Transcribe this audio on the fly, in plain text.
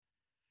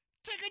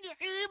Taking your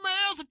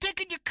emails and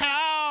taking your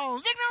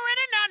calls. Ignorant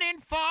and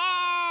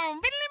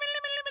uninformed.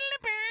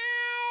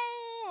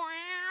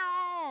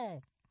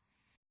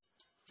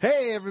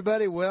 Hey,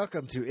 everybody.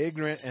 Welcome to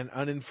Ignorant and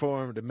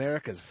Uninformed,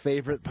 America's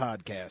favorite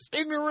podcast.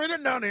 Ignorant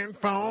and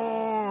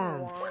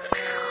Uninformed.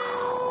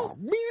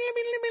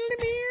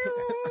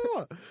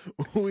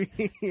 We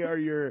are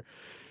your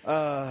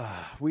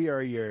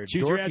Choose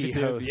your dorky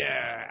adjective. hosts.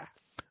 Yeah.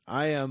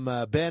 I am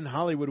Ben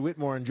Hollywood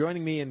Whitmore, and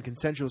joining me in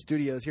Consensual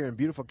Studios here in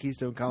beautiful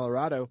Keystone,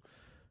 Colorado,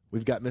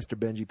 we've got Mr.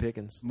 Benji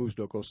Pickens.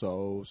 Mustoko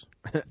Souls.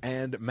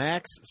 And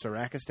Max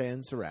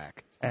Sarakistan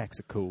Sarak.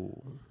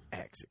 Axicool.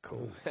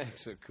 Cool.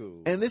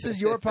 And this is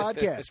your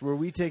podcast where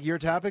we take your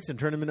topics and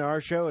turn them into our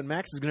show, and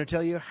Max is going to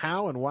tell you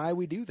how and why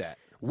we do that.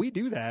 We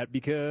do that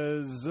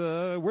because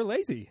we're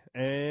lazy,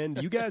 and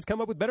you guys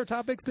come up with better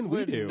topics than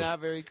we do. Not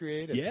very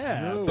creative.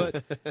 Yeah, No.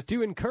 but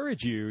to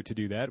encourage you to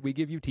do that, we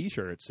give you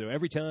T-shirts. So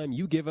every time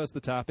you give us the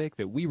topic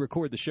that we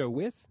record the show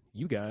with,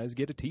 you guys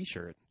get a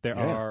T-shirt. There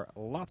are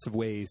lots of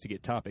ways to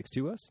get topics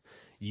to us.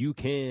 You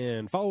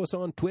can follow us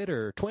on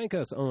Twitter, twank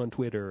us on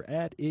Twitter,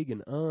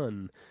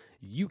 @IgAndUn.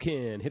 You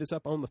can hit us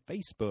up on the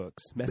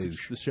Facebooks,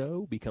 message the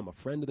show, become a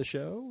friend of the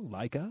show,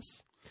 like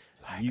us.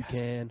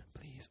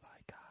 Please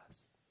like us.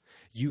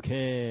 You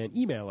can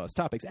email us,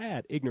 topics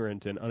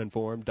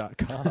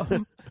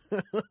 @ignorantanduninformed.com.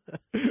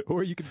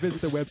 Or you can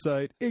visit the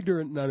website,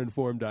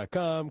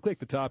 ignorantanduninformed.com, click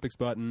the topics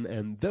button,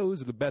 and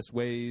those are the best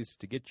ways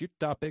to get your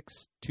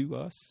topics to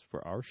us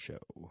for our show.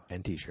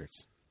 And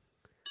T-shirts.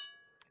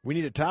 We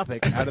need a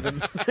topic out of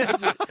them.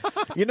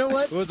 You know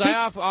what? Was I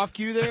off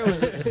cue there?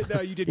 Was it?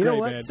 No, you did You great, know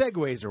what? man.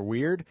 Segues are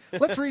weird.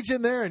 Let's reach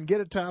in there and get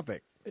a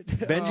topic.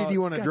 Benji, do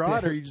you want to draw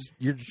it, or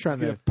you're just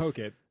trying to poke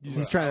it.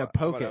 He's trying to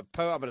poke it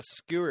I'm gonna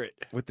skewer it.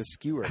 with the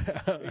skewer?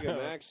 Here you go,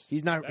 Max.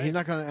 He's not going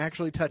to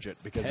actually touch it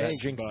because that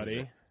Thanks, jinxes buddy.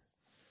 it.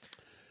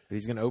 But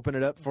he's going to open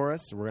it up for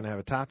us. We're going to have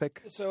a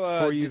topic So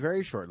for you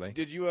very shortly.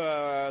 Did you?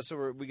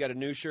 We got a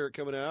new shirt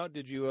coming out.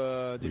 Did you?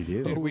 We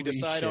do. Did we Holy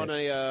decide shit. on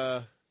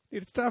a?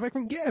 Dude, it's a topic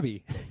from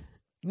Gabby.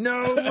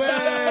 No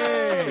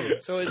way!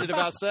 So is it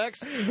about sex?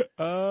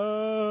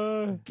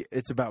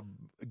 It's about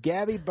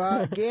Gabby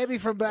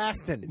from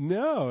Boston.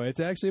 No, it's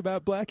actually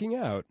about blacking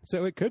out.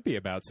 So it could be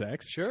about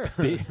sex. Sure.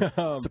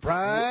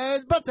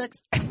 Surprise butt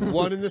sex.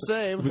 One and the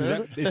same.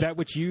 Is that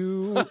what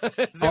you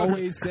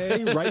always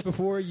say right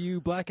before you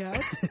black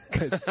out?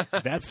 Because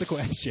that's the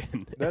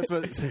question. That's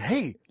what it said.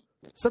 Hey,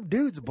 some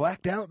dude's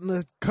blacked out in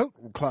the coat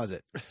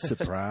closet.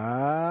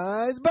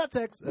 Surprise butt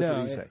sex. That's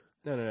what you say.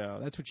 No.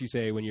 That's what you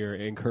say when you're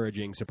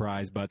encouraging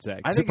surprise butt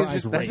sex. I think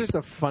surprise that's rape. just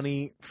a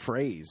funny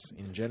phrase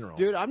in general.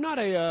 Dude, I'm not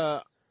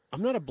a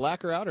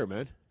blacker outer,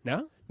 man.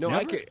 No? No,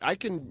 Never? I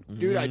can,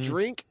 dude. I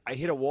drink, I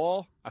hit a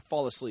wall, I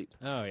fall asleep.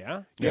 Oh,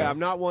 yeah? Yeah, I'm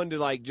not one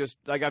to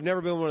I've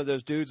never been one of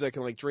those dudes that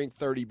can drink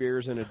 30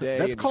 beers in a day.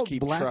 That's and called just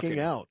keep blacking trucking.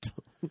 out.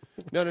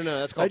 No,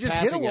 that's called I just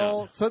passing hit a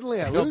wall. out.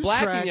 Suddenly I No, lose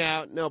blacking track.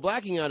 out. No,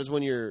 blacking out is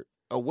when you're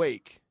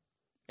awake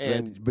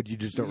and but you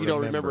just don't. you don't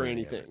remember remember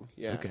any of it. anything.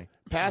 Yeah. Okay.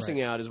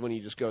 Passing out is when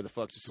you just go the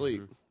fuck to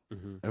sleep.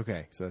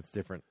 Okay, so that's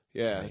different.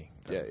 Yeah. to me.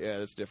 Yeah,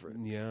 that's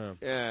different. Yeah.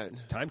 Yeah.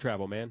 Time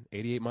travel, man.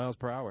 88 miles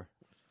per hour.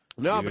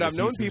 No, You're but gonna I've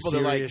known see some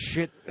people that serious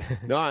shit.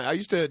 No, I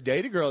used to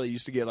date a girl that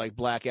used to get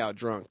blackout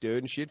drunk, dude,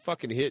 and she'd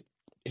fucking hit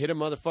a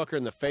motherfucker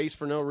in the face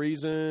for no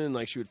reason.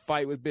 She would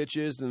fight with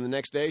bitches, and the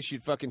next day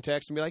she'd fucking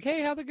text and be like,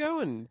 "Hey, how's it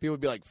going?" People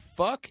would be like,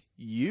 "Fuck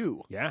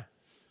you," Yeah.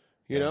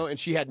 you know. And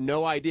she had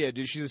no idea.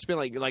 Dude, she spent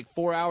like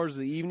 4 hours of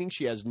the evening.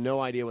 She has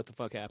no idea what the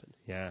fuck happened.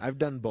 Yeah. I've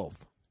done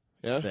both.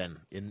 Yeah. Then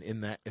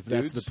in that, if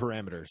that's Dudes? the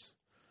parameters.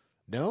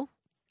 No,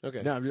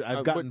 Okay. no.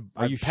 I've gotten.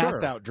 are you I've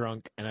passed sure? out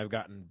drunk, and I've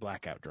gotten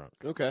blackout drunk.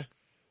 Okay.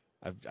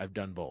 I've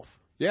done both.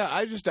 Yeah,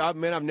 I've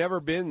never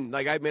been and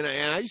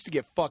I used to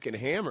get fucking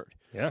hammered,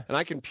 Yeah. and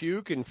I can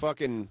puke and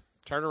fucking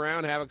turn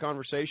around, have a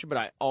conversation, but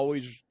I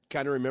always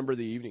kind of remember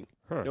the evening,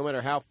 Huh. no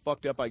matter how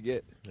fucked up I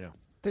get. Yeah,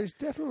 There's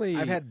definitely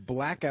I've had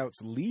blackouts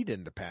lead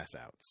into pass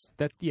outs.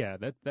 that. Yeah,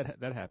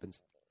 that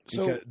happens.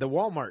 So, Because the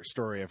Walmart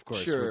story, of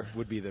course, Sure.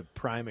 would be the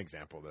prime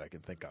example that I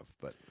can think of.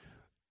 But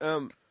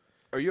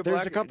are you a There's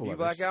black? a couple do you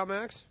others. black out,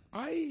 Max?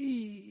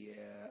 I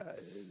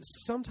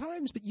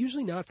sometimes, but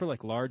usually not for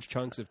large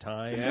chunks of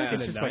time Yeah. in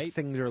it's a just night. like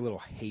things are a little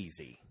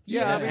hazy.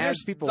 Yeah, And I mean, as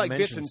there's people bits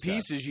mention and stuff.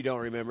 pieces you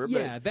don't remember.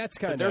 yeah, but, that's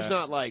kind but of. there's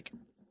not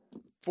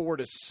 4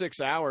 to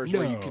 6 hours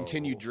where you No.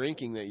 continue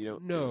drinking that you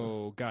don't.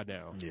 No, God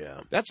no.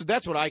 Yeah.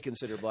 That's what I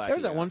consider black. There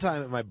was that one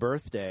time at my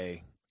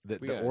birthday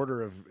that the Yeah.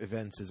 order of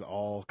events is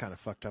all kind of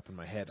fucked up in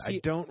my head. I See-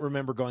 don't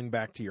remember going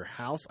back to your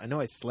house. I know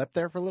I slept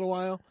there for a little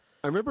while.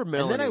 I remember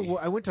Melanie And then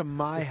I went to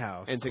my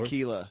house. and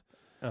tequila.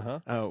 Uh-huh.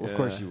 Oh, of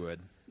course you would.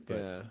 But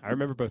Yeah. I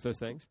remember both those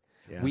things.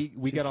 yeah. We She's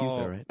got cute all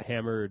though, right?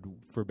 hammered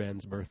for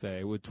Ben's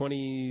birthday. With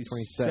 27.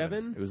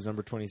 27? It was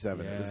number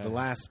 27. It was Yeah. the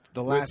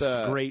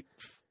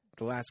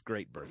last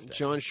great birthday.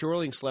 John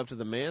Shorling slept with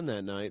a man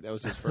that night. That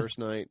was his first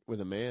night with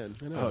a man.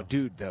 I know. Oh,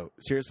 dude, though.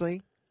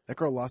 Seriously? That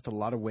girl lost a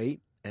lot of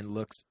weight and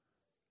looks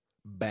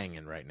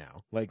banging right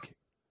now.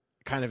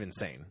 Kind of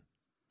insane.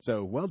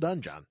 So well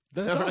done, John.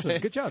 That's awesome.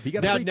 Good job. He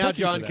got now, a free now cookie for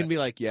John that. can be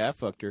like, yeah, I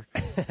fucked her.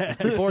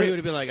 Before he would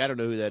have been like, I don't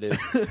know who that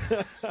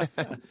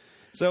is.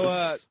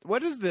 So,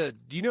 what is do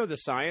you know the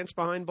science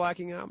behind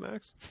blacking out,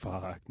 Max?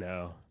 Fuck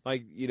no.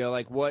 Like,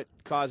 like what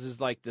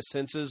causes like the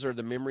senses or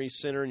the memory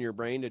center in your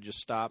brain to just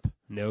stop?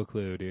 No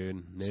clue,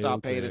 dude. No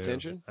Stop paying clue.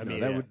 attention? I No,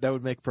 mean, that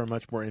would make for a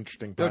much more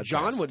interesting podcast. No,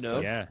 John would know.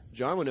 Yeah.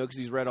 John would know because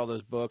he's read all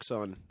those books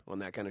on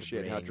that kind of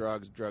shit, how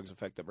brain. drugs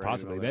affect the brain. and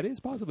Possibly. all That is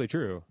possibly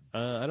true.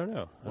 I don't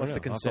know. We'll have to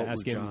consult with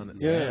ask him. John.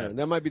 Yeah,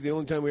 that might be the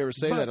only time we ever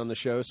say But- that on the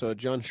show. So,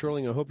 John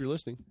Shirling, I hope you're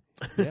listening.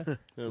 Yeah.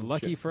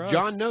 Lucky for us.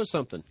 John knows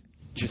something.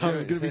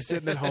 John's going to be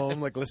sitting at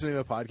home, like listening to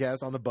the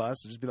podcast on the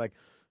bus, and just be like,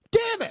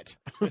 "Damn it!"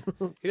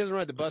 He doesn't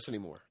ride the bus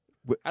anymore.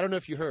 Wh- I don't know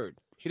if you heard.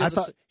 He I doesn't.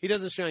 thought- He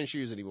doesn't shine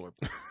shoes anymore.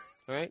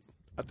 All right.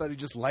 I thought he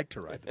just liked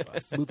to ride the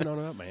bus. Moving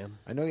on up, man.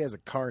 I know he has a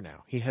car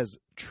now. He has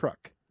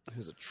truck.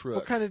 There's a truck.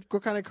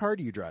 What kind of car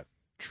do you drive?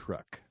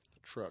 Truck.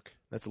 Truck?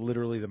 That's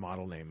literally the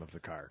model name of the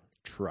car.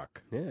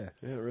 Truck. Yeah.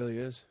 Yeah, it really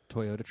is.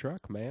 Toyota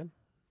truck, man.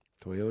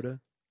 Toyota.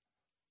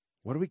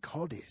 What do we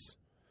call these?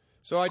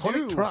 So I Call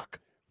do. it truck.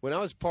 When I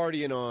was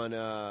partying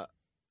on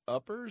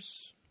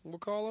uppers, we'll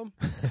call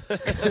them.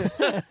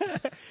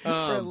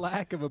 For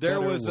lack of a there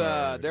better was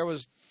word. there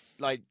was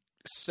like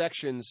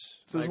sections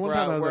There's like, one where,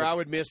 time I was where like- I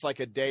would miss like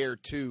a day or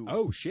two.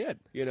 Oh shit.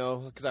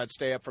 Because I'd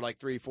stay up for like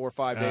 3, 4,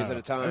 5 days Oh, at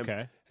a time.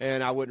 okay.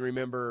 And I wouldn't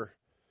remember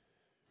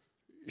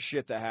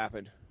shit that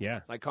happened,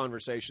 Yeah. like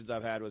conversations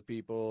I've had with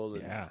people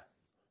and Yeah.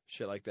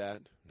 shit like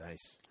that.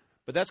 Nice.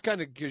 But that's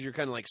kind of because you're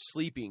kind of like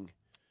sleeping.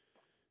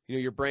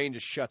 Your brain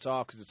just shuts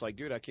off because it's like,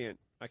 dude, I can't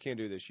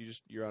do this.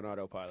 You're on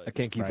autopilot. I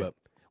can't keep Right. up.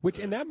 Which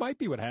and that might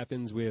be what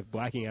happens with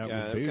blacking out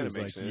Yeah, with that kinda booze.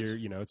 makes Like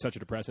sense. you're, it's such a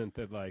depressant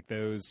that like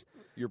those,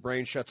 Your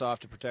brain shuts off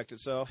to protect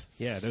itself.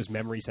 those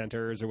memory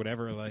centers or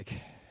whatever. Like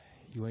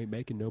you ain't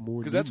making no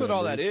more. Because new that's what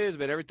all that memories. is.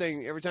 But every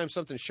time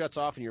something shuts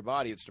off in your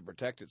body, it's to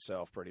protect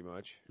itself, pretty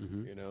much.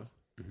 Mhm.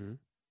 Mm-hmm.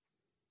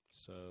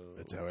 So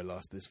That's how I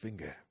lost this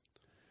finger.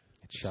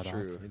 It shut off.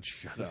 true. It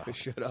shut off.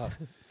 Shut off.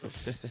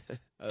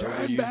 Turn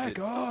Overused back it.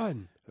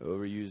 on.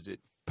 Overused it.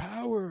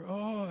 Power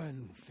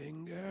on,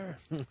 finger.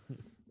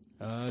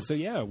 So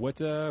yeah, what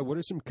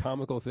are some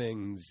comical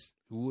things?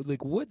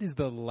 Like, what is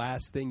the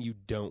last thing you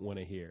don't want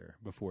to hear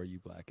before you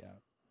black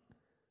out?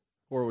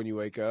 Or when you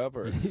wake up,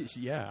 or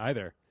Yeah,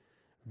 either,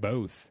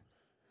 both.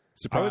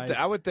 Surprise.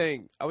 I would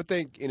think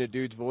in a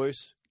dude's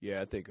voice.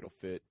 Yeah, I think it'll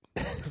fit.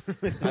 I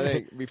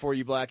think before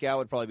you black out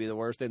would probably be the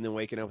worst, and then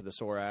waking up with a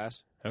sore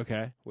ass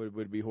Okay,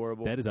 would be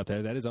horrible. that is up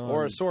there. That is on.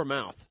 Or a sore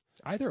mouth.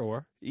 Either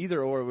or.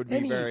 Either or would be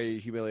Any- very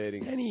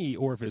humiliating. Any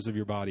orifice of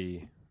your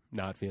body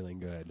not feeling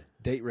good.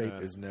 Date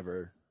rape is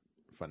never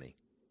funny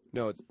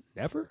No, it's,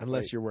 Never?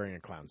 unless you're wearing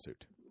a clown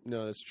suit.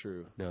 no, that's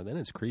true. No, then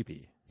it's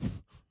creepy.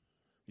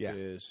 Yeah. It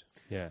is.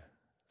 Yeah.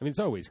 I mean, it's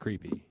always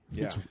creepy.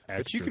 Yeah. It's But you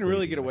extra can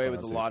really creepy get in away a with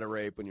a clown lot of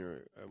rape when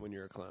you're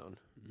a clown,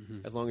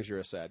 as long as you're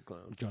a sad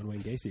clown. suit. John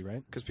Wayne Gacy,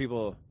 right? Because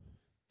people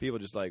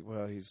just like,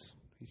 well, he's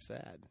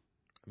sad.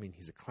 I mean,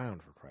 he's a clown,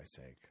 for Christ's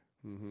sake.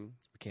 Mm-hmm.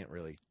 We can't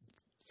really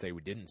say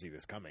we didn't see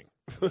this coming.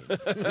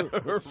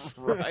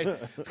 Right.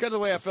 It's kind of the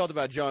way I felt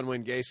about John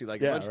Wayne Gacy.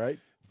 Like, Yeah, a bunch right?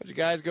 of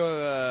guys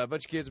go, a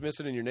bunch of kids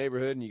missing in your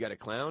neighborhood, and you got a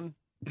clown.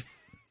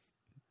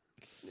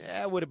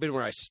 Yeah, it would have been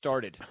where I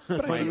started my I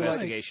feel like-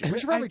 investigation. We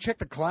should probably check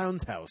the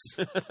clown's house.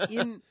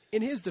 In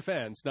his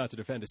defense, not to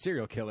defend a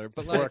serial killer,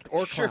 but like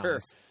or sure.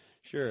 clowns.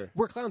 Sure.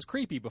 were clowns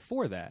creepy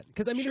before that?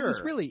 Because I mean, it was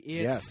Sure. really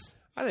it. Yes.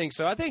 I think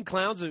so. I think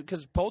clowns,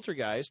 because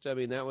Poltergeist. I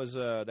mean, that was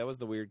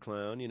the weird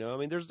clown. I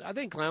mean, I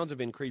think clowns have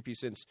been creepy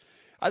since.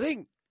 I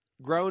think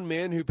grown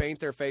men who paint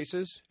their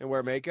faces and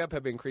wear makeup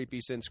have been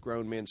creepy since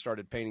grown men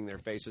started painting their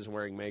faces and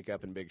wearing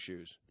makeup and big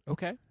shoes.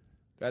 Okay.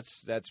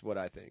 That's what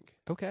I think.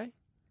 Okay.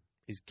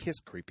 Is Kiss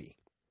creepy?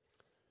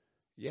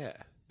 Yeah,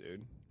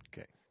 dude.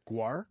 Okay.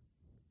 Guar?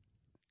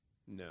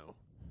 No,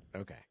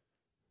 Okay.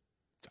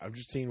 I'm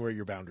just seeing where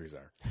your boundaries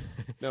are.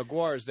 no.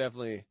 Guar is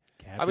definitely.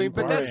 Captain I mean,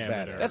 but that's-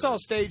 Parameter. That's all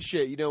stage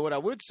shit. What I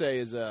would say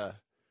is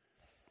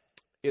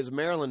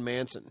Marilyn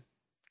Manson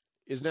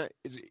he's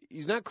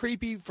not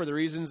creepy for the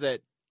reasons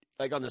that,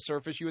 like, on the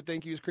surface you would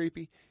think he was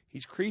creepy.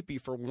 He's creepy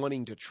for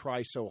wanting to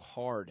try so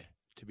hard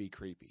to be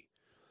creepy.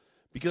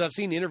 Because I've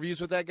seen interviews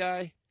with that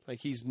guy. Like,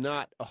 he's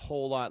not a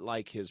whole lot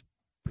like his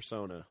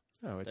persona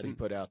Oh, it's that he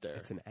put out there.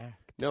 It's an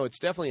act. No, it's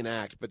definitely an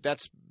act, but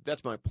that's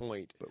my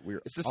point. But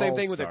we're It's the same all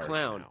thing with a stars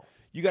clown. now.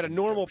 You got a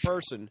normal Dope show.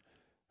 person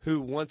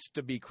who wants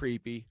to be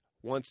creepy,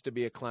 wants to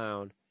be a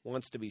clown,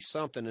 wants to be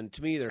something, and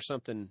to me there's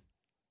something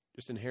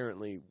just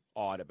inherently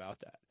odd about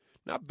that.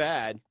 Not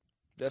bad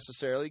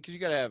necessarily, because you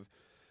got to have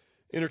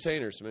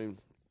entertainers. I mean,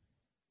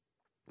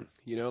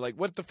 like,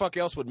 what the fuck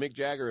else would Mick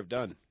Jagger have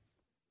done?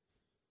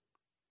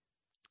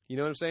 You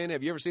know what I'm saying?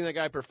 Have you ever seen that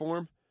guy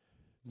perform?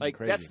 Like,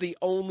 Crazy. that's the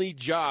only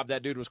job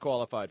that dude was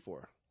qualified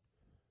for.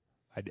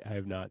 I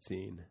have not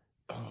seen.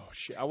 Oh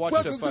shit! I watched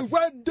Welcome a to fucking...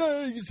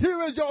 Wendy's.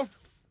 Here is your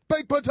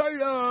baked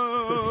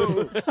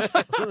potato.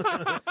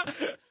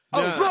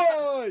 All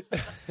right.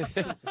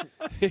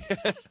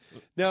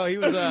 No, No, he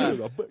was.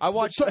 I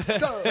watched.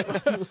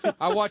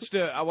 I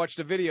watched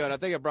a video, and I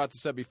think I brought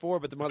this up before.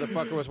 But the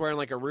motherfucker was wearing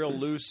like a real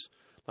loose,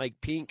 like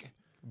pink,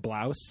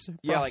 Blouse.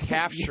 yeah, like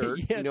half shirt.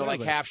 Yeah, you know, like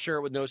totally. half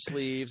shirt with no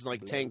sleeves, and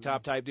like tank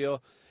top type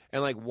deal,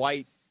 and like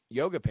white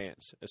yoga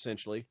pants,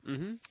 essentially.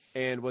 Mm-hmm.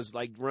 And was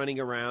like running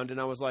around, and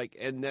I was like,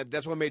 and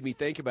that's what made me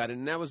think about it.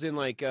 And that was in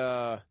like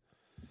one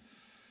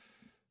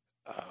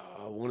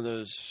of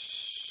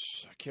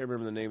those. I can't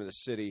remember the name of the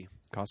city.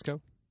 Costco.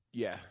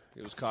 Yeah,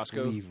 it was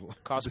Costco.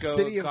 Costco, The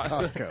city of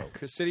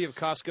Costco. city of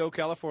Costco,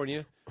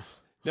 California.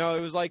 No,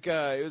 it was like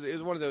it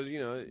was one of those. You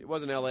know, it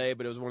wasn't L.A.,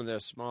 but it was one of the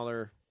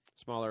smaller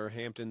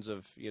Hamptons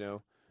of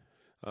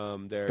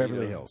there.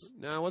 Beverly Hills.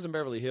 No, it wasn't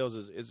Beverly Hills.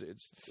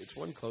 It's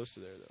one close to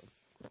there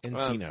though.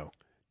 Encino.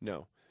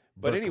 No,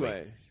 but Berkeley.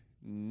 anyway,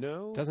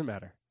 no. Doesn't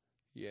matter.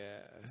 Yeah,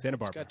 Santa It's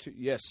Barbara. got two,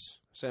 yes,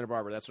 Santa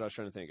Barbara. That's what I was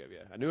trying to think of.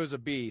 Yeah, I knew it was a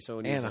B. So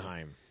when he was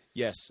Anaheim.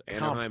 yes,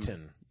 Anaheim.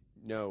 Compton.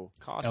 No,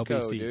 Costco,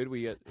 LBC. dude.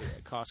 We got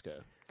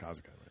Costco.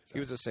 Costco. He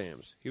was at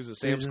Sam's. He was at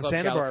So he was Sam's in Club,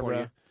 Santa California.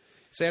 Barbara.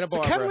 Santa It's a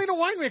Barbara. Catalina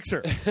wine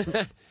mixer.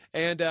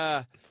 And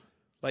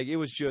like it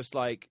was just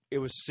like it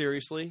was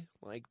seriously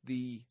like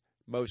the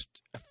most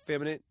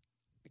effeminate,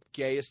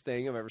 gayest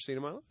thing I've ever seen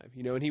in my life.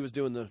 You know, and he was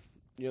doing the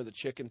the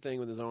chicken thing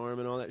with his arm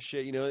and all that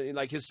shit. You know, and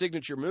like his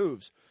signature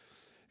moves.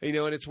 You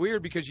know, and it's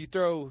weird because you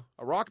throw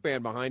a rock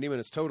band behind him and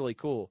it's totally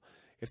cool.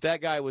 If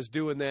that guy was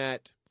doing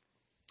that,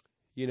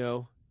 you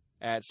know,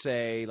 at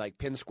say like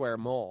Penn Square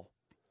Mall,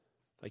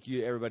 like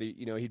everybody,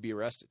 he'd be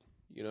arrested.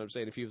 You know what I'm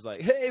saying? If he was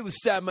like, "Hey,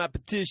 was sign my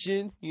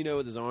petition,"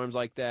 with his arms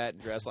like that,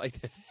 dressed like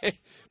that,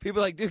 people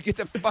are like, "Dude, get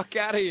the fuck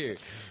out of here!"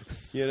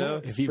 You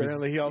know? If he was-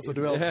 Apparently, he also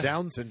developed Yeah.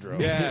 Down syndrome.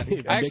 Yeah,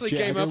 Mick I actually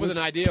came Jagger up with was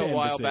an idea a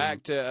while canvassing.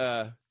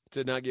 back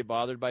to not get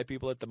bothered by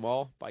people at the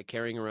mall by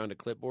carrying around a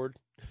clipboard.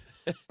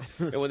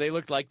 And when they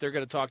look like they're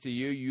going to talk to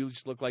you, you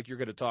just look like you're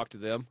going to talk to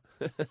them.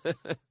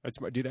 That's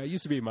my dude. That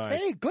used to be my.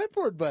 Hey,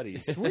 clipboard buddy.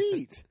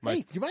 Sweet. My-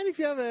 Hey, do you mind if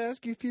I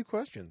ask you a few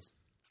questions?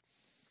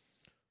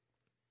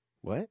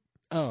 What?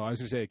 Oh, I was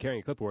going to say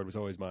carrying a clipboard was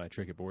always my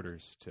trick at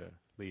Borders to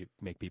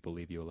make people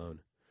leave you alone.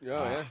 Oh,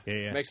 yeah.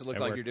 Yeah. Makes it look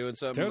That like worked. you're doing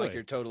something, Totally. like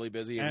you're totally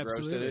busy and engrossed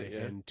in Absolutely, it.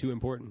 Yeah. and too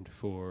important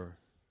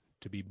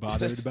to be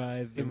bothered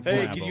by the Hey,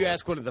 rabble. could you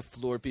ask one of the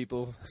floor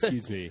people?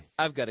 Excuse me.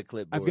 I've got a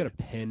clipboard. I've got a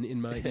pen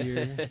in my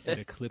ear and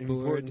a clipboard.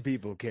 Important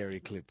people carry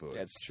clipboards.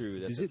 That's true.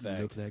 That's Does a it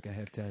fact. look like I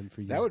have time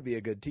for you? That would be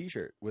a good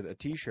T-shirt with a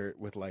T-shirt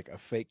with like a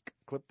fake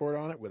clipboard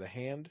on it with a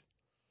hand.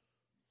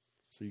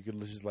 So you could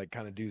just like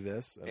kind of do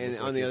this, And look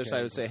on like the you're other side, it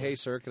carrying would say, a "Hey,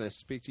 sir, can I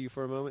speak to you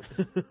for a moment?"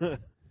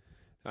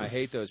 I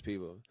hate those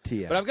people.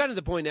 TM. But I've gotten to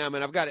the point now,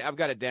 man. I've got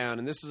it down,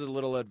 and this is a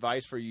little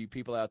advice for you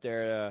people out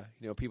there.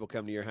 People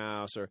come to your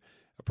house or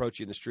approach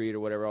you in the street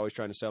or whatever, always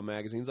trying to sell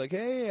magazines. Like,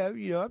 hey,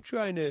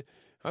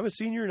 I'm a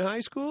senior in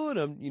high school, and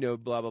I'm,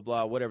 blah blah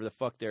blah, whatever the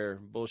fuck their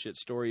bullshit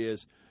story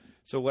is.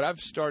 So what I've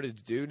started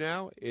to do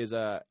now is,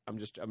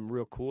 I'm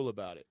real cool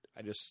about it.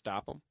 I just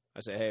stop them. I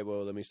say, hey,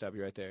 well, let me stop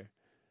you right there.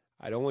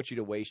 I don't want you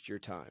to waste your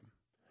time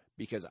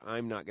because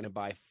I'm not going to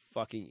buy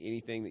fucking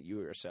anything that you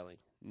are selling.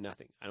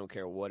 Nothing. I don't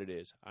care what it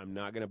is. I'm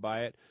not going to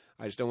buy it.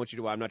 I just don't want you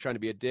to. I'm not trying to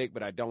be a dick,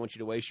 but I don't want you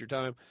to waste your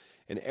time.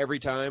 And every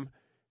time,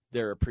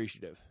 they're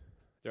appreciative.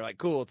 They're like,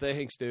 cool,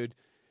 thanks, dude.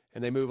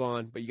 And they move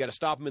on. But you got to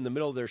stop them in the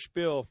middle of their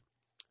spiel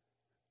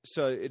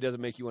so it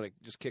doesn't make you want to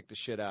just kick the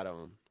shit out of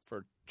them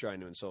for trying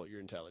to insult your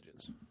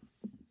intelligence.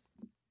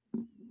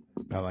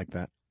 I like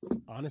that.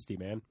 Honesty,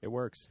 man. It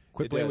works.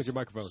 Quit It playing does. with your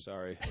microphone.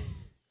 Sorry.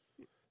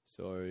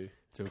 Sorry.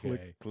 It's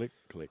okay. Click,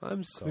 click.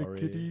 I'm sorry.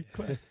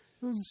 Clickety-clack.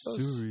 I'm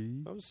sorry.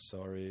 I'm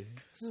sorry.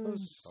 I'm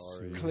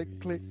sorry.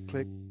 Click, click,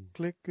 click,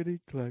 clickety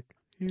clack.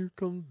 Here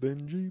comes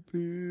Benji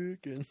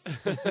Pickens.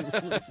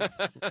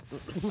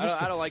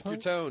 I don't like your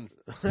tone.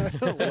 I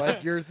don't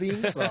like your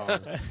theme song.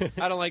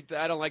 I don't like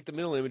the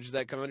middle images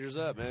that conjures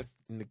up, man.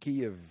 In the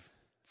key of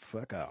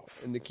fuck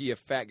off. In the key of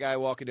fat guy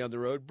walking down the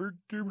road.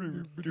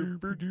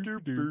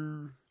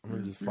 I'm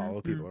gonna just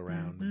follow people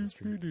around in the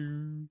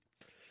street.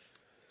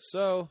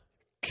 So,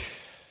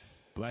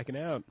 Blacking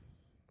out.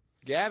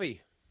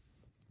 Gabby,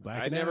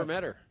 Blacking I never out.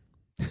 met her.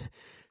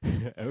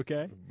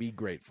 Okay. Be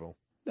grateful.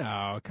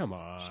 No, come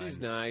on. She's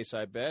nice,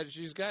 I bet.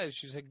 She's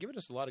given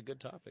us a lot of good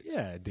topics.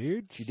 Yeah,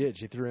 dude. She did.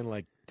 She threw in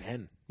like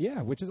 10.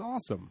 Yeah, which is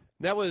awesome.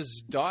 That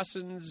was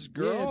Dawson's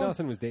girl. Yeah,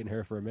 Dawson was dating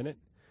her for a minute.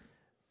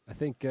 I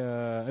think.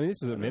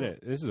 This is a minute.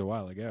 This is a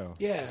while ago.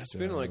 Yeah, it's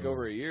been like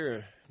over a year.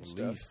 At and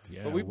stuff. least.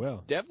 Yeah, But we've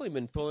well. definitely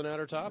been pulling out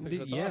our topics.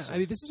 That's yeah, awesome. I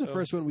mean, this is the So-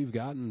 first one we've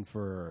gotten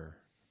for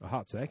a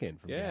hot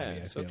second. From Yeah.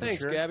 Gabby, I So feel.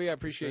 thanks, Sure. Gabby. I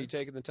appreciate you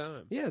taking the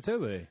time. Yeah,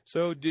 totally.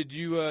 So did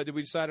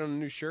we decide on a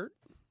new shirt?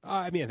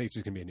 I mean, I think it's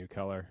just gonna be a new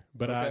color.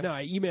 But Okay. no,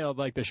 I emailed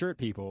like the shirt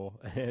people,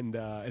 and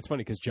it's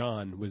funny because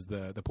John was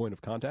the point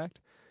of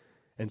contact,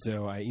 and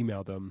so I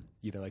emailed them.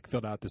 Like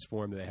filled out this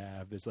form that they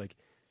have. There's like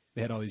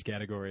they had all these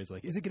categories.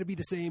 Like, is it gonna be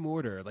the same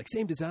order? Like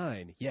same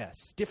design? Yes.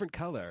 Different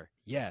color?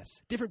 Yes.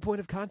 Different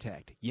point of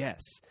contact?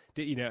 Yes.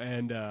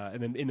 And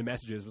then in the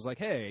messages was like,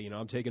 hey,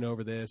 I'm taking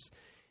over this.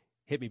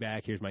 Hit me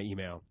back. Here's my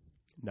email.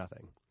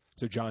 Nothing.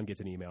 So John gets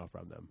an email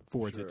from them,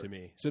 forwards it Sure. to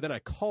me. So then I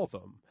call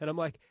them, and I'm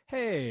like,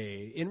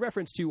 hey, in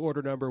reference to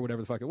order number,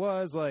 whatever the fuck it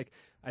was, like,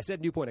 I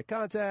said new point of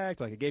contact,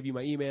 like, I gave you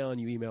my email,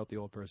 and you emailed the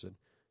old person.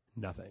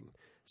 Nothing.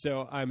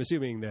 So I'm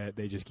assuming that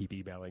they just keep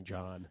emailing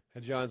John.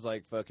 And John's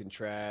like fucking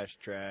trash.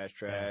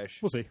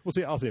 We'll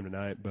see. I'll see him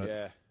tonight, but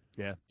Yeah.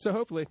 yeah. So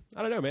hopefully,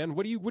 I don't know, man.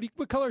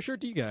 What color shirt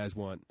do you guys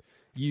want?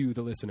 You,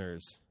 the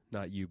listeners,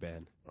 not you,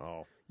 Ben.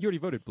 Oh, You already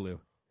voted blue.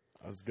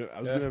 I was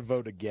gonna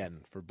vote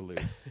again for blue.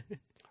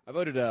 I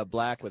voted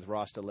black with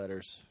Rasta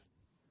letters.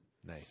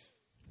 Nice.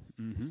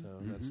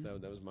 Mm-hmm. So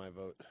that was my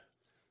vote.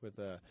 With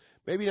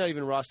maybe not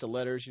even Rasta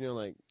letters,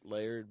 like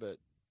layered, but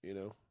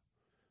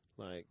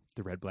like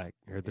The red, black,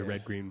 or the Yeah.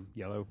 red, green,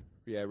 yellow.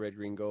 red,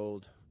 green,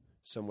 gold,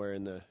 somewhere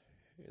in the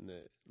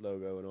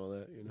logo and all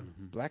that.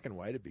 Black and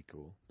white would be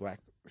cool. Black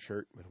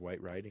shirt with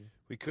white writing.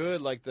 We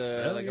could like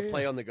Hell a yeah.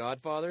 play on The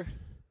Godfather.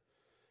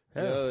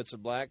 Hell. It's a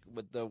black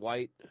with the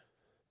white.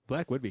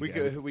 Black would be We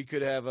good. could we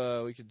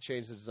could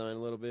change the design a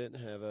little bit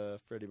and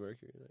have Freddie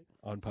Mercury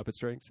On puppet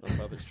strings. on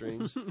puppet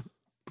strings.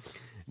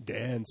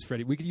 Dance,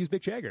 Freddie. We could use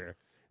Mick Jagger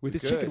with We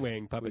his could. chicken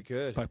wing puppet We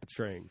could. puppet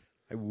string.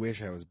 I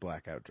wish I was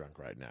blackout drunk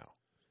right now.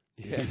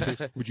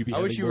 Yeah. Would you be I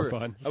having wish you more were.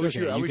 fun? I wish It's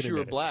okay, you can were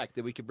admit it. black.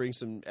 That we could bring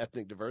some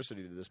ethnic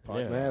diversity to this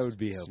podcast. That would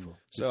be helpful.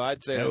 So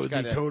I'd say That that's would be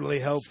kind of totally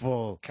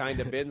helpful.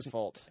 Ben's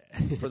fault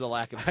for the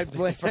lack of I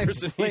blame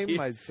diversity.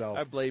 myself.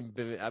 I blame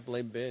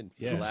Ben.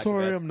 Yeah. for the I'm lack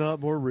Sorry, of I'm not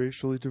more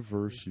racially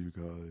diverse, you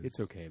guys. It's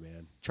okay,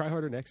 man. Try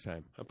harder next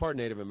time. I'm part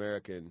Native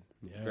American,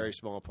 Yeah. very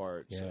small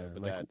part. Yeah, So,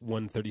 but like that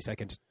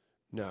 1/32.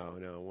 no,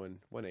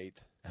 1/8.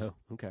 Oh,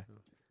 okay.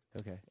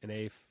 Okay. An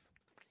eighth.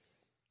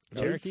 No,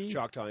 Cherokee?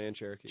 Choctaw, and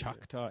Cherokee.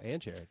 Choctaw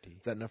and Cherokee.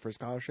 Is that enough for a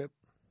scholarship?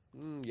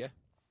 Yeah.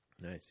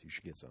 Nice. You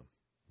should get some.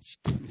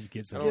 You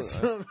get some. Get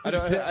some. I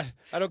don't.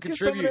 I don't Get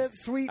some of contribute. that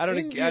sweet I don't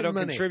Indian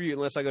money. contribute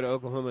unless I go to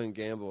Oklahoma and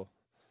gamble.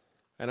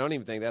 And I don't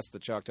even think that's the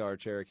Choctaw or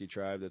Cherokee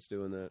tribe that's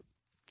doing that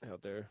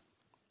out there.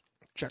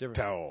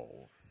 Choctaw.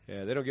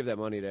 Yeah, they don't give that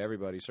money to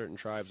everybody. Certain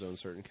tribes own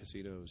certain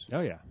casinos. Oh,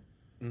 yeah.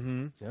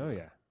 Mm-hmm. Oh,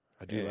 yeah.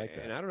 I do like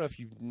that. And I don't know if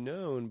you've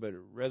known, but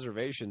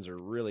reservations are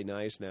really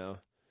nice now.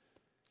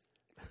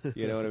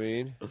 You know what I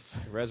mean?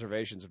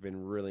 Reservations have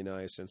been really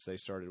nice since they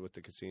started with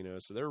the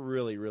casinos. So they're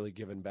really, really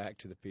giving back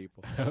to the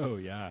people. Oh,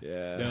 yeah.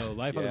 Yeah. No,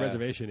 life on the Yeah.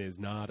 reservation is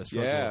not a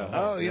struggle Yeah. at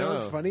all. Oh, you know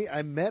what's No. funny?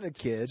 I met a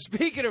kid.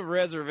 Speaking of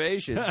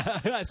reservations,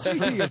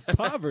 Speaking of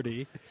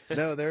poverty,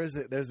 No, there's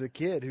a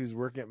kid who's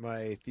working at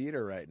my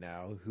theater right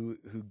now who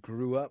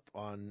grew up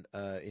on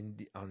an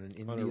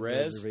Indian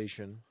res?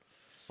 reservation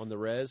on the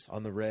res,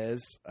 on the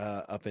res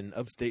up in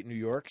upstate New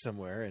York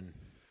somewhere, and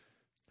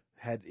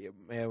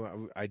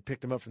I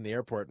picked him up from the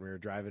airport and we were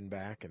driving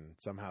back, and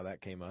somehow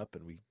that came up,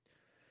 and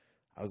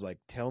I was like,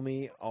 "Tell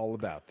me all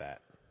about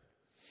that."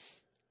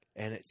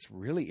 And it's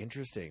really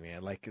interesting,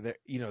 man. Like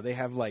they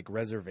have like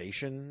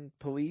reservation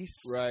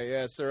police, right?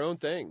 Yeah, it's their own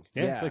thing.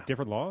 yeah, Yeah. it's like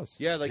different laws.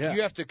 Yeah, like Yeah.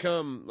 you have to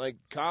come, like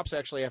cops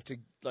actually have to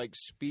like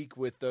speak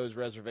with those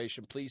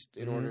reservation police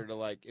in Mhm. order to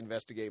like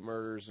investigate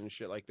murders and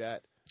shit like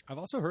that. I've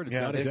also heard it's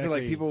Yeah, not they say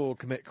exactly like people will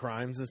commit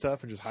crimes and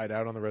stuff and just hide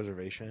out on the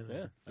reservation.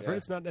 Yeah, I've Yeah. heard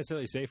it's not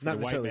necessarily safe for Not the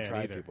white necessarily man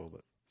tribe either. people,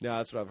 but Yeah,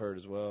 that's what I've heard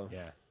as well.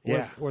 Yeah,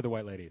 Yeah. or the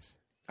white ladies.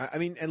 I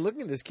mean, and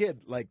looking at this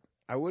kid, like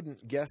I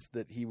wouldn't guess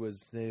that he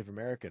was Native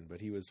American,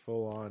 but he was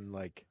full on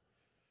like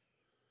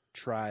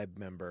tribe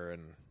member,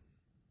 and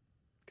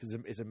because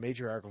it's a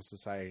matriarchal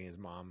society, and his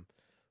mom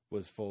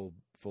was full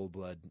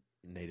blood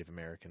Native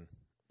American,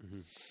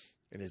 Mhm.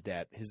 and his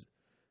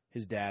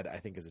dad I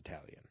think is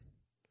Italian.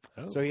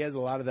 Oh, So he has a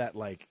lot of that.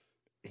 Like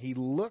he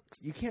looks,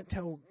 you can't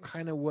tell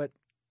kind of what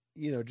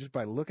just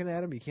by looking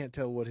at him, you can't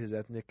tell what his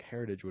ethnic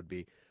heritage would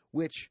be,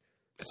 which.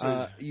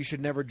 You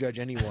should never judge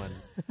anyone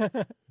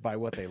by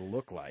what they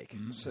look like.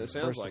 So it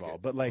sounds First like of all,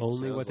 it. but like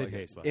only sounds what they like it.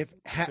 taste like.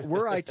 if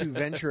were I to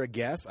venture a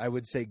guess, I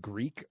would say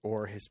Greek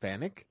or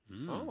Hispanic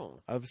Mm.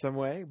 Oh, of some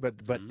way. But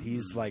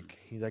he's like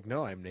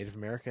no, I'm Native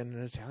American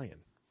and Italian.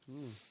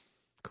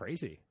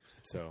 Crazy.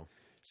 So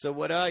so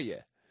what are you?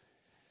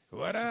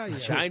 What are you?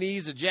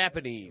 Chinese or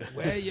Japanese?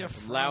 Where you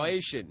from?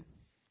 Laotian.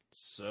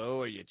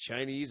 So are you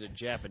Chinese or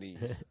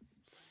Japanese?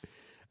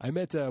 I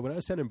met when I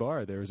was sending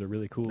bar. There was a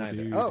really cool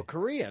neither. dude. Oh,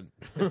 Korean.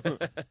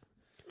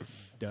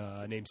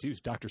 Named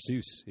Seuss. Dr.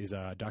 Seuss is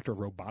a doctor of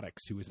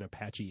robotics who was an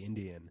Apache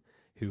Indian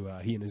who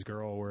he and his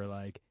girl were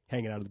like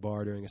hanging out at the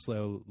bar during a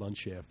slow lunch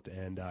shift.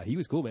 And he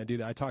was cool, man.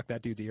 Dude, I talked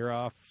that dude's ear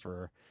off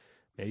for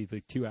maybe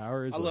like 2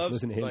 hours. I like, love,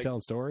 listening to him like-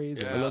 telling stories.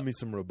 Yeah. and I love me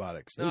some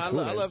robotics. No, was I, cool,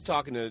 I man. love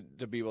talking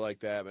to people like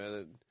that,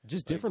 man.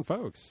 just different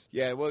folks.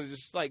 Yeah, well,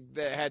 just like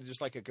they had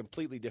just like a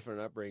completely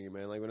different upbringing,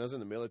 man. Like when I was in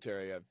the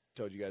military, I've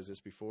told you guys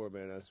this before,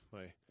 man.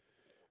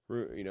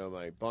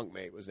 My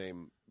bunkmate was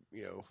named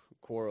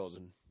Quarles,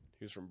 and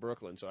he was from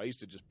Brooklyn. So I used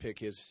to just pick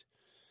his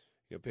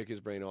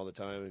brain all the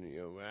time,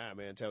 and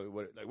man, tell me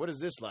what is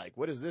this like?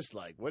 What is this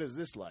like? What is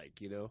this like?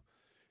 Because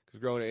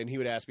and he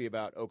would ask me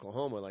about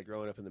Oklahoma, like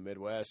growing up in the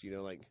Midwest. Do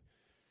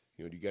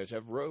you guys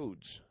have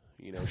roads?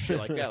 Shit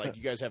like that. Like, do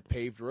you guys have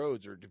paved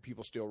roads, or do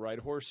people still ride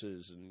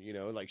horses?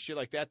 And like shit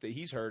like that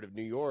he's heard of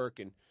New York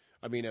and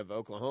of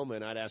Oklahoma,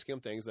 and I'd ask him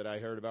things that I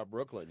heard about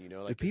Brooklyn. You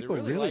know, like, Do is it people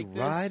really like this?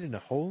 ride in a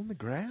hole in the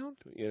ground?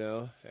 You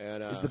know,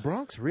 and Is the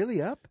Bronx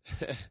really up?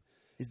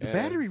 Is the and-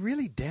 battery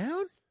really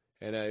down?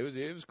 and it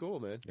was cool,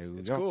 man. There we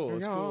It's go. cool.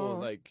 It's Yeah. cool.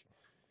 Like,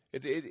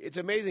 it's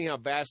amazing how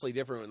vastly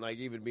different, like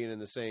even being in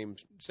the same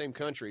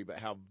country, but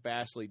how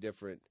vastly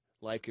different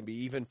life can be,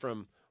 even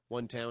from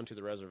one town to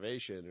the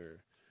reservation,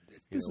 or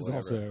This is whatever.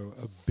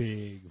 also a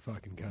big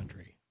fucking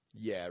country.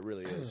 Yeah, it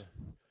really is.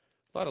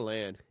 A lot of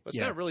land. But it's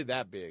Yeah. not really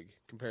that big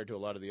compared to a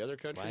lot of the other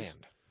countries.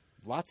 Land.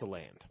 Lots of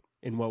land.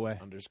 In what way?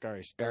 Under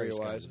starry Area-wise.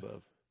 skies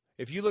above.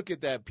 If you look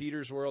at that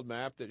Peters World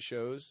map that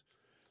shows,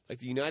 like,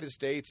 the United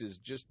States is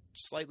just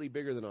slightly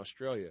bigger than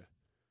Australia,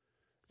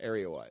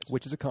 area-wise.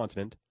 Which is a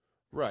continent.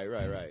 Right.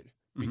 Mhm.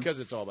 Because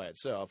it's all by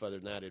itself. Other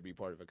than that, it'd be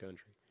part of a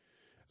country.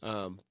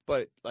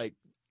 But, like,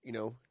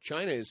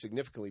 China is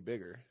significantly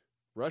bigger.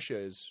 Russia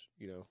is,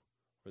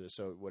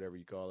 or whatever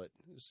you call it,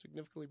 is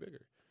significantly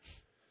bigger.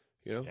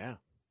 Yeah.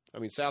 I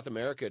mean, South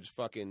America is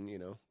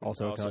fucking,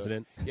 Also a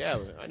continent. Yeah,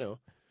 I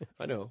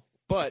know.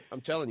 But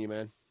I'm telling you,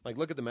 man, like,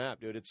 look at the map,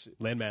 dude. It's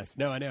Landmass.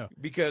 No, I know.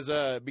 because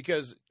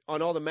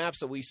on all the maps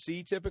that we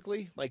see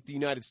typically, like, the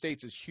United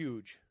States is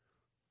huge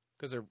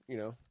because they're,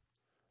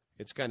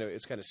 it's kind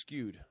of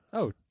skewed.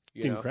 Oh,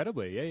 you know?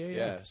 incredibly.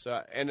 Yeah.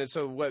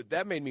 So what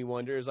that made me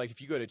wonder is, like,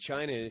 if you go to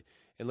China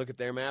and look at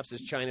their maps,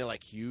 is China,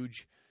 like,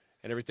 huge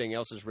and everything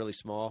else is really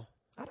small?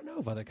 I don't know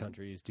if other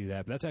countries do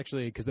that, but that's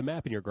actually because the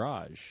map in your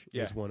garage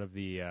Yeah. is one of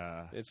the.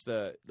 It's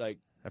the, like,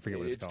 I forget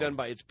what it's called. done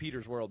by, it's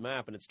Peters World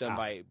Map, and it's done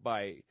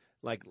by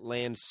like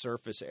land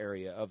surface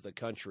area of the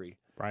country.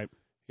 Right.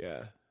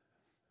 Yeah,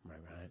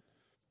 Right.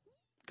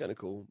 kind of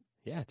cool.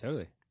 Yeah,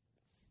 totally.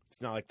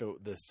 It's not like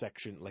the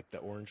section, like the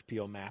orange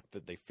peel map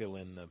that they fill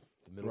in the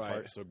middle Right.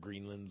 part. So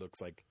Greenland looks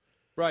like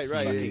Right.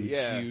 fucking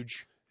Yeah.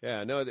 huge.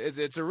 Yeah, no,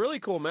 it's a really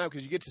cool map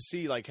because you get to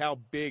see, like, how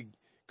big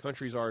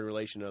countries are in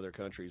relation to other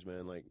countries,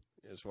 man. Like,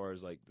 as far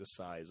as, like, the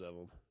size of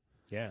them,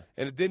 Yeah.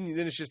 and then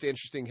it's just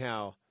interesting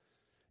how,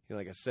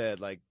 like I said,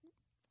 like,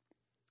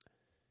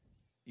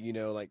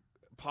 like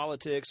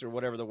politics or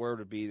whatever the word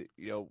would be,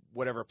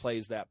 whatever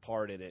plays that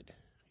part in it,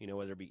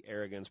 whether it be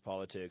arrogance,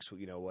 politics,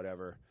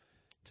 whatever,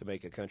 to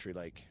make a country,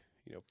 like,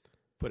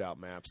 put out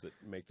maps that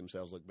make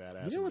themselves look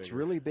badass. You know and what's bigger.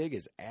 really big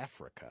is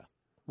Africa.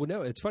 Well,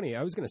 no, it's funny.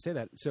 I was going to say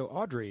that. So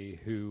Audrey,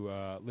 who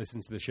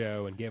listens to the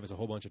show and gave us a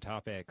whole bunch of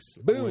topics,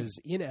 Boom. was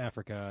in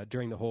Africa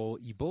during the whole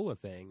Ebola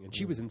thing, and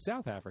she was in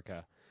South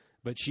Africa.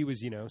 But she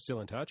was, still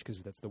in touch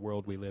because that's the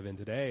world we live in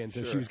today. And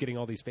so she Sure. was getting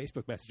all these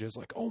Facebook messages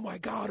like, "Oh my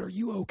God, are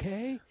you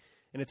okay?"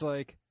 And it's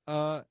like,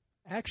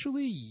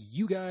 actually,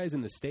 you guys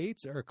in the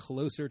States are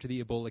closer to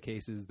the Ebola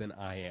cases than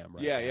I am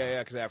right now. Yeah,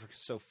 because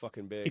Africa's so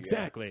fucking big.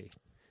 Exactly.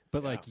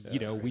 But, like,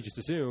 we just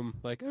assume,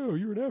 like, oh,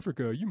 you're in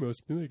Africa. You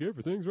must think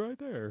everything's right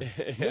there.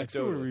 Yeah, Next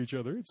door to totally. each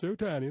other. It's so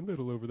tiny and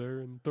little over there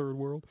in third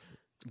world.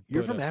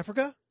 You're But, from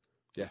Africa?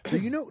 Yeah. Do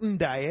you know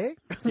Ndaye?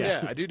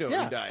 Yeah, I do know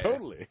Yeah, Ndaya.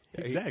 totally.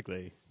 Yeah,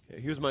 Exactly.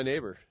 he was my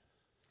neighbor.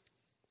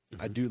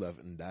 I do love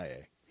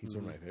Ndaye. He's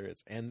one of my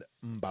favorites. And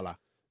Mbala.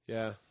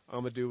 Yeah,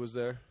 Amadou was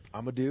there.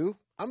 Amadou.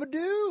 I love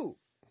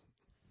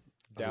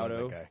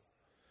Dowdo. that guy.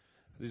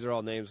 These are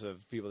all names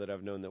of people that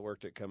I've known that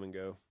worked at Come and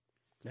Go.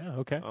 Yeah,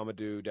 okay.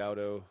 Amadou,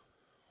 Dowdo,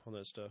 all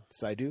that stuff.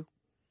 Saidu.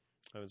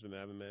 I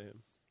haven't met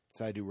him.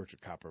 Saidu worked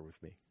at Copper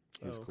with me.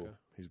 He was Oh, cool. okay.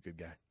 He's a good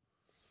guy.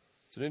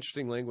 It's an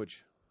interesting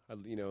language. I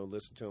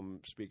listen to him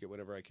speak it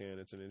whenever I can.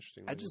 It's an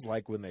interesting I language. just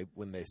like when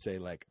they say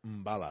like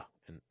Mbala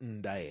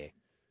and Ndaye.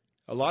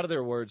 A lot of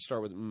their words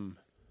start with m.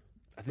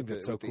 I think with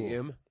that's the, so with cool. the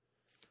m.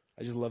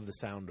 I just love the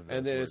sound of it.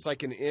 And then it's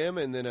like an M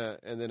and then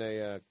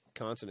a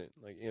consonant,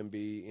 like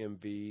MB,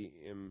 MV,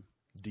 M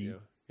D.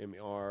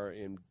 MR,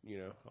 M,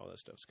 all that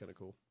stuff's kind of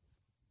cool.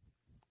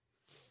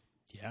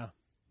 Yeah.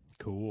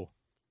 Cool.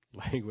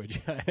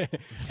 Language.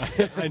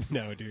 I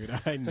know, dude.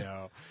 I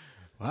know.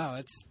 Wow,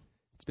 it's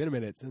been a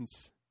minute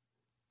since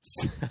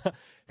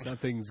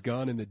something's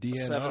gone in the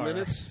DNR. 7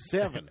 minutes?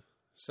 7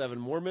 7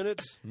 more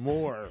minutes?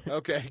 more.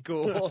 Okay,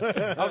 cool.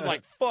 I was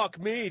like, fuck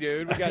me,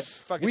 dude. We got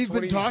fucking We've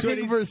 20, been talking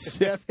 20 for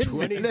 7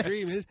 23 minutes.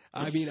 minutes.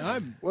 I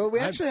mean, Well, we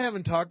actually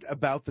haven't talked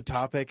about the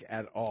topic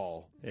at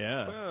all,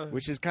 yeah.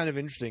 which is kind of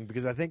interesting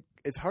because I think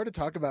it's hard to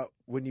talk about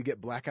when you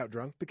get blackout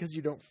drunk because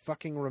you don't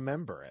fucking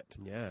remember it.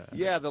 Yeah.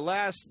 Yeah, the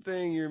last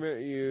thing you remember,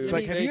 It's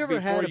like, have think you ever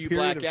had before a you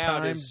period black of out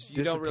time is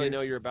you don't really disappear?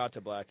 know you're about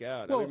to black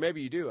out. I Well, mean,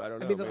 maybe you do. I don't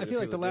know. I mean, Maybe I feel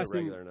like the people do it last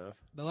thing- regular enough.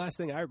 The last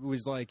thing I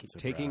was like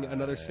taking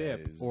another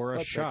sip Surprise. or a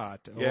But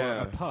shot or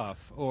Yeah. a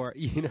puff or,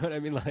 you know what I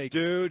mean? Like,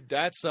 Dude,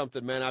 that's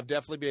something, man. I've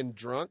definitely been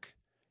drunk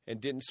and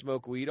didn't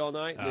smoke weed all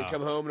night. And then Oh.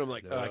 come home and I'm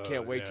like, I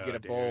can't wait to no, get a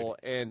dude. bowl.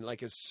 And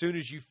like as soon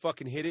as you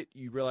fucking hit it,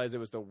 you realize it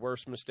was the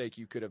worst mistake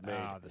you could have made.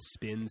 the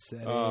spin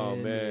set. Oh,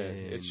 in man.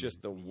 and- It's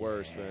just the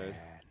worst, Yeah, man.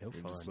 No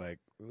You're fun. just like,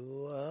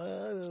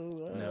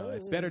 No,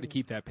 it's better to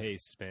keep that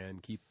pace, man.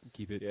 Keep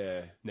it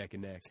Yeah. neck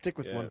and neck. stick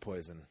with Yeah. one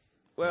poison.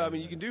 Well, I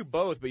mean, you can do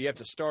both, but you have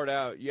to start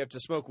out. You have to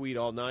smoke weed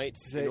all night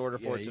Say- in order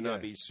for yeah, it to you not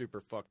gotta- be super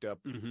fucked up.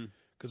 Mm-hmm.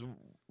 Because,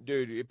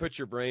 dude, it puts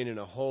your brain in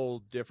a whole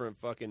different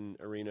fucking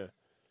arena.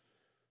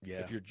 Yeah.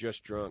 if you're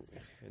just drunk.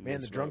 And Man,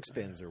 then the drunk smoke.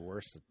 spins are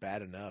worse. It's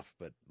bad enough,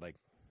 but like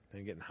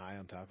then getting high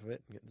on top of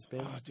it and getting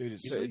spins. Oh, dude,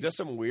 it does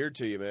something weird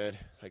to you, man.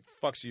 Like,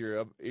 fucks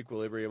your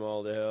equilibrium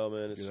all to hell,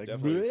 man. It's You're like,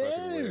 definitely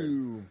fucking weird.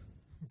 "Whoa."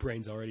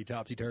 Brain's already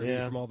topsy-turvy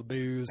Yeah. from all the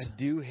booze.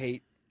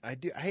 I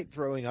hate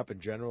throwing up in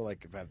general,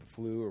 like if I have the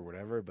flu or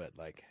whatever, but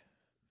like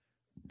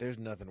there's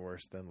nothing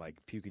worse than like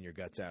puking your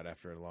guts out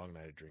after a long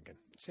night of drinking.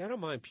 See, I don't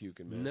mind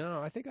puking, man.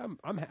 No, I think I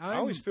I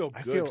always feel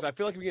I good feel- because I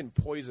feel like I'm getting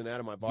poison out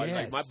of my body.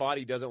 Like, Yes. my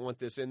body doesn't want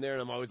this in there,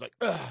 and I'm always like,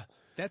 ugh.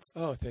 that's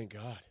Oh, thank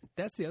God.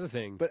 the other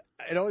thing. But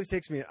it always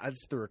takes me.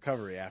 It's the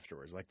recovery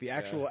afterwards. Like the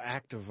actual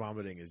act of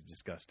vomiting is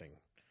disgusting,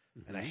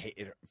 and I hate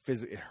it.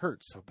 It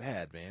hurts so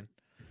bad, man.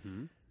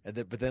 Mhm. And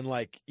but then,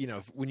 like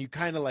when you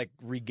kind of like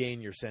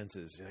regain your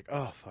senses, you're like,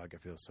 oh fuck, I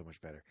feel so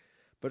much better.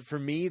 But for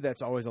me,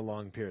 that's always a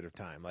long period of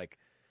time. Like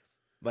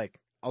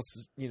I'll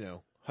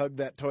hug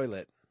that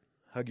toilet,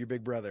 hug your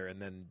big brother, and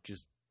then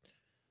just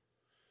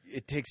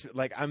it takes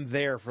like I'm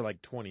there for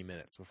like 20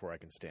 minutes before I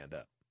can stand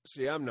up.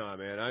 See, I'm not,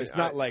 man. It's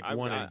not like I'm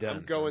one and done.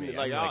 I'm going for me.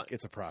 like, I'm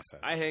it's a process.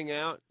 I hang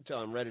out until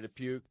I'm ready to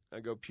puke. I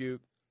go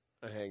puke.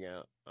 I hang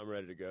out. I'm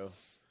ready to go.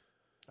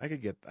 I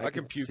could get. I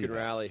can could puke see and that.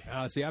 rally.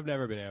 See, I've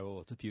never been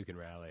able to puke and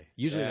rally.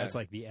 Usually Yeah. that's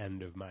like the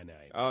end of my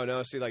night. Oh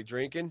no! See, like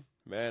drinking,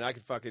 man. I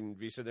could fucking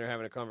be sitting there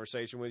having a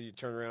conversation with you.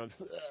 Turn around,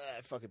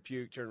 I fucking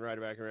puke. Turn right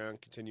back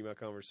around. Continue my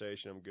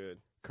conversation. I'm good.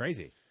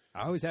 Crazy.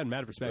 I always had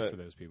mad respect But- for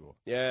those people.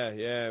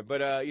 Yeah.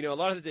 But a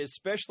lot of the,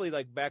 especially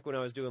like back when I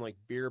was doing like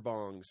beer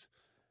bongs.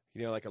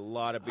 Like a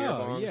lot of beer Oh,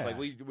 bongs. yeah. Like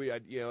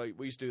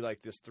we used to do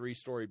like this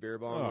 3-story beer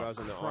bong when I was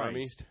in the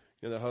army. Christ.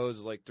 The hose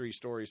is like 3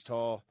 stories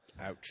tall.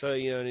 Ouch. So,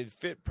 and it'd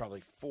fit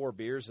probably 4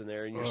 beers in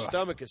there, and your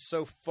stomach is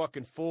so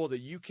fucking full that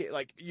you can't,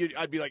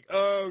 I'd be like,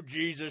 oh,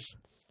 Jesus.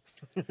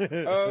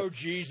 Oh,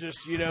 Jesus,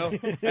 And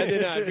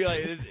then I'd be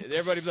like,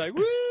 everybody'd be like,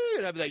 woo,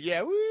 and I'd be like,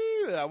 yeah, woo.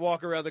 And I'd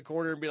walk around the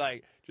corner and be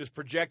like, just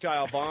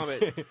projectile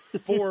vomit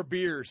 4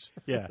 beers.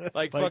 Yeah.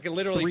 Like fucking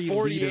literally 3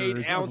 48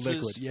 liters of ounces,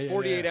 liquid. Yeah,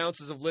 48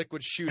 ounces of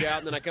liquid shoot out,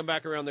 and then I come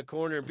back around the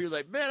corner and people are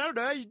like, man, I don't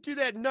know how you do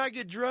that and not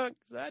get drunk.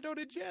 I don't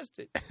ingest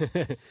it.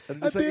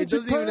 And it's like, it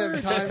doesn't even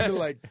have time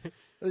to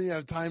doesn't even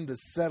have time to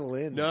settle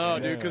in. No,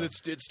 man. dude,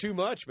 because it's too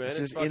much, man. it's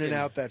just fucking, in and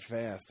out that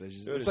fast.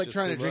 It's Dude, it's like just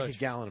trying to too drink much. a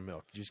gallon of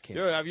milk. You just can't.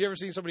 Dude, have you ever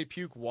seen somebody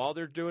puke while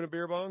they're doing a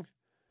beer bong?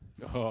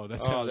 Oh,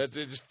 that's Oh, that's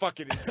it just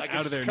fucking. It's like Out it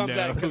of just their comes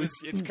out because nose.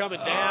 it's coming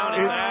down.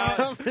 It's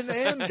out. coming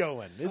and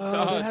going. It's,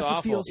 Oh, it's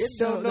awful. It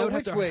don't know that would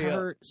have which to way up.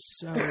 hurt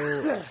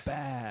so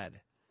bad.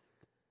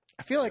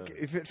 I feel like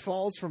if it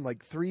falls from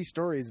like 3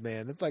 stories,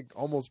 man, it's like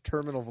almost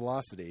terminal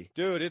velocity.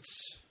 Dude,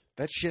 it's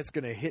That shit's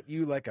gonna hit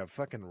you like a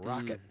fucking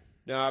rocket.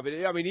 no, but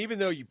I mean, even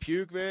though you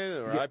puke, man,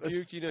 or Yeah, I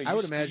puked, you I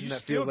would st- imagine you that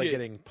still feels like get-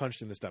 getting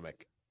punched in the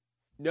stomach.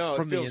 no,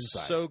 from it the feels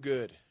inside. so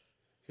good.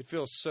 It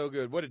feels so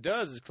good. What it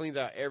does is cleans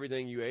out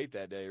everything you ate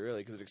that day, really,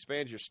 because it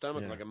expands your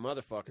stomach Yeah. like a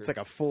motherfucker. It's like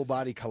a full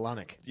body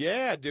colonic.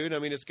 Yeah, dude. I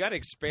mean, it's got to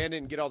expand it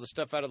and get all the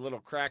stuff out of the little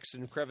cracks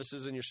and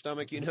crevices in your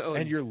stomach,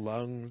 And your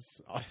lungs.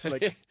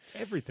 Like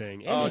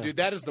Everything. Oh, Any- dude,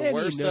 that is the any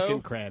worst, nook though.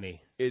 and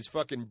cranny. Is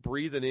fucking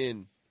breathing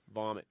in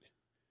vomit.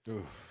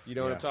 oof. You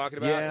know what Yeah. I'm talking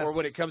about? Yes. Or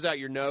when it comes out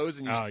your nose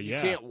and you, Oh, you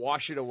yeah. can't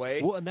wash it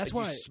away. Well, and that's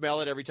Like, why- you smell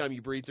it every time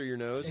you breathe through your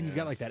nose. And you've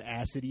got like that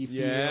acidy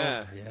feel.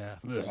 Yeah. Yeah.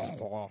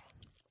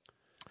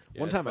 Yeah,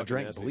 One it's time I fucking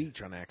drank nasty.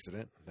 bleach on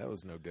accident. That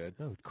was no good.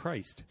 Oh,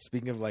 Christ.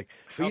 Speaking of like,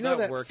 but How'd you know that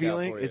that work out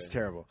feeling? for you? It's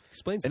terrible.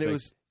 Explain And something. it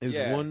was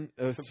Yeah. one.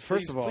 Please-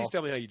 First of all, please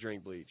tell me how you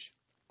drink bleach.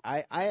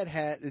 I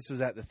had this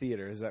was at the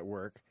theater. It was at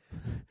work,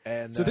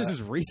 and So this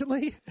was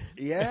recently?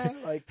 yeah,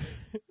 like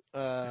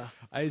I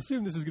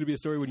assume this was going to be a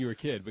story when you were a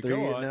kid, but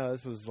go on. No,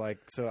 this was like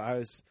so. I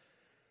was.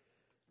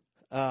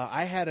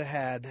 I had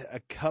a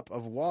cup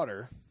of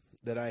water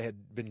that I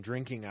had been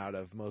drinking out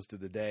of most of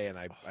the day, and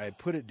I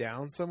put it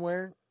down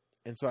somewhere,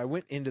 and so I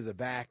went into the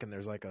back, and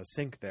there's like a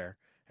sink there,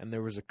 and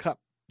there was a cup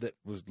that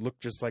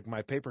looked just like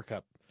my paper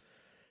cup,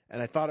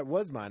 and I thought it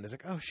was mine. I was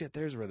like, oh shit,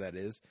 there's where that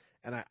is,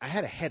 and I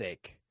had a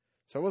headache,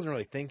 so I wasn't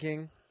really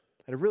thinking.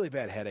 I had a really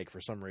bad headache for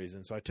some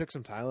reason, so I took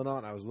some Tylenol,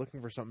 and I was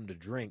looking for something to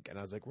drink, and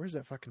I was like, where's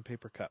that fucking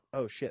paper cup?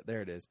 Oh shit,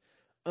 there it is.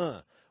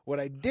 What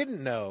I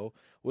didn't know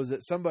was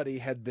that somebody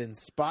had been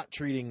spot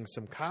treating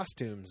some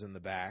costumes in the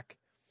back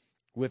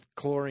with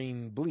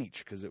chlorine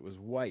bleach because it was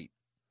white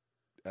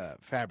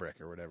fabric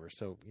or whatever.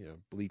 So,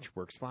 bleach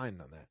works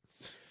fine on that.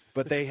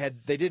 But they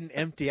didn't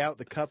empty out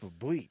the cup of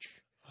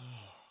bleach.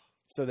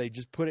 So they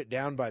just put it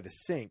down by the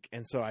sink.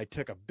 And so I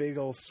took a big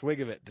old swig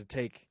of it to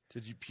take.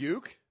 Did you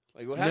puke?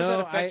 Like, well, how does No,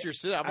 that affect I- your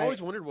system? I've I-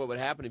 always wondered what would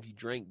happen if you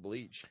drank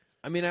bleach.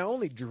 I mean, I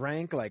only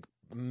drank like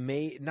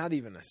not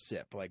even a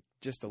sip, like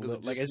just a Was it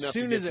little. Like just as enough to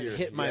soon get as to it your-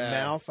 hit my yeah.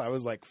 mouth, I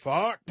was like,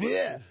 "Fuck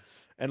yeah,"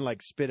 and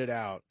like spit it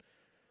out.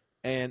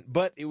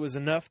 But it was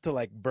enough to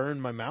like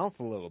burn my mouth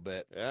a little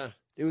bit. Yeah.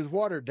 It was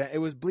watered down. It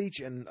was bleach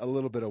and a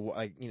little bit of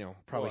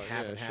probably Well,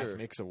 half yeah, and half sure.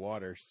 mix of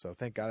water. So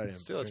thank God I didn't.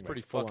 Still, it's bring,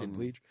 pretty like, full-on fucking-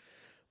 bleach.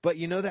 But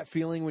you know that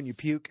feeling when you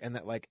puke and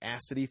that like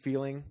acidy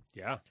feeling.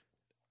 Yeah.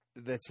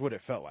 That's what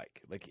it felt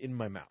like in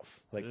my mouth,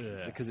 like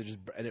Ugh. because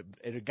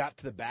it got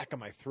to the back of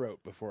my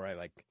throat before I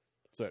like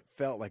So it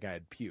felt like I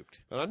had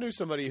puked. And I knew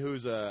somebody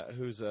whose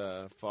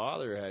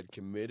father had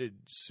committed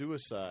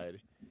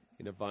suicide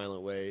in a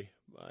violent way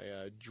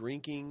by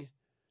drinking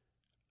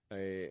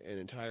an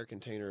entire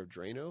container of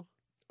Drano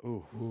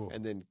Ooh.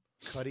 and then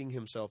cutting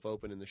himself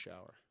open in the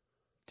shower.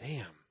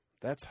 Damn.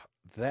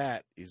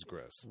 That is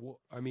gross.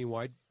 I mean,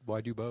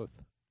 why do both?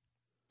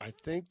 I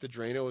think the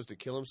Drano was to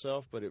kill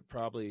himself, but it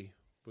probably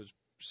was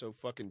so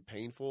fucking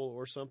painful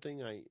or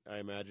something. I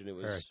imagine it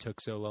was Or it took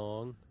so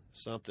long.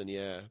 something,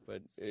 yeah.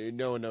 But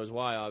no one knows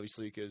why,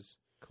 obviously, because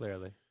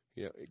Clearly.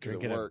 because it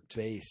Drinking worked. a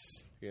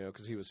base.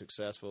 Because he was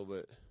successful.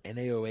 But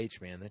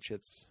NaOH, man,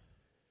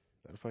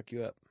 that'll fuck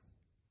you up.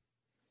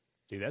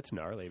 Dude, that's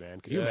gnarly, man.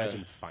 Could you Yeah.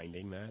 imagine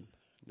finding that?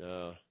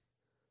 no.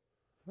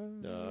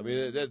 I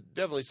mean that's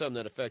definitely something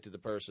that affected the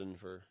person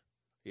for.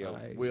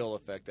 Will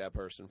affect that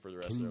person for the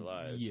rest of their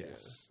lives.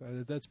 Yes.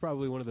 That's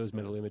probably one of those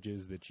mental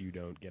images that you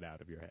don't get out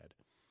of your head.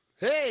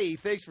 Hey,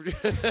 thanks for.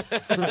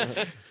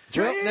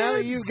 Well, now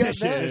that you've got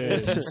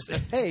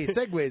that. Hey,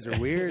 segues are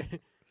weird.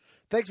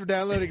 Thanks for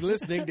downloading and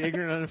listening to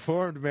Ignorant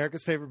Uninformed,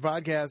 America's favorite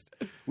podcast.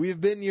 We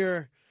have been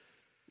your,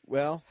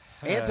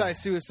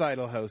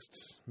 anti-suicidal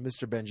hosts,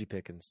 Mr. Benji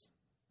Pickens.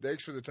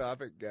 Thanks for the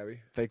topic, Gabby.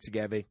 Thanks,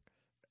 Gabby.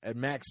 And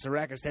Max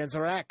Sarakistan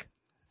Sarak.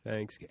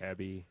 Thanks,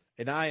 Gabby.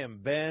 And I am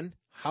Ben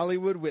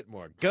Hollywood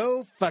Whitmore.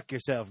 Go fuck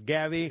yourself,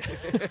 Gabby.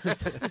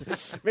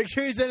 Make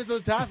sure you send us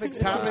those topics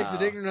at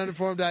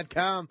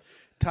ignorantuninformed.com.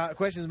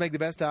 Questions make the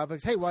best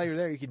topics. Hey, while you're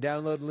there, you can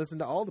download and listen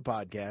to all the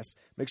podcasts.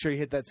 Make sure you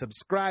hit that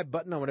subscribe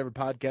button on whatever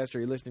podcast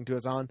you're listening to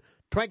us on.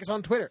 Twank us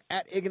on Twitter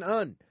at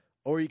IgAnUn.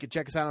 Or you can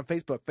check us out on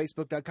Facebook,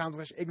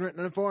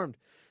 facebook.com/ignorantuninformed.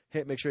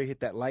 Make sure you hit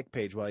that like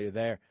page while you're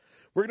there.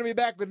 We're going to be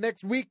back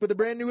next week with a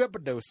brand new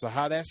episode. So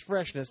hot-ass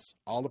freshness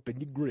all up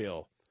in your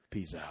grill.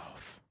 Peace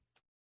off.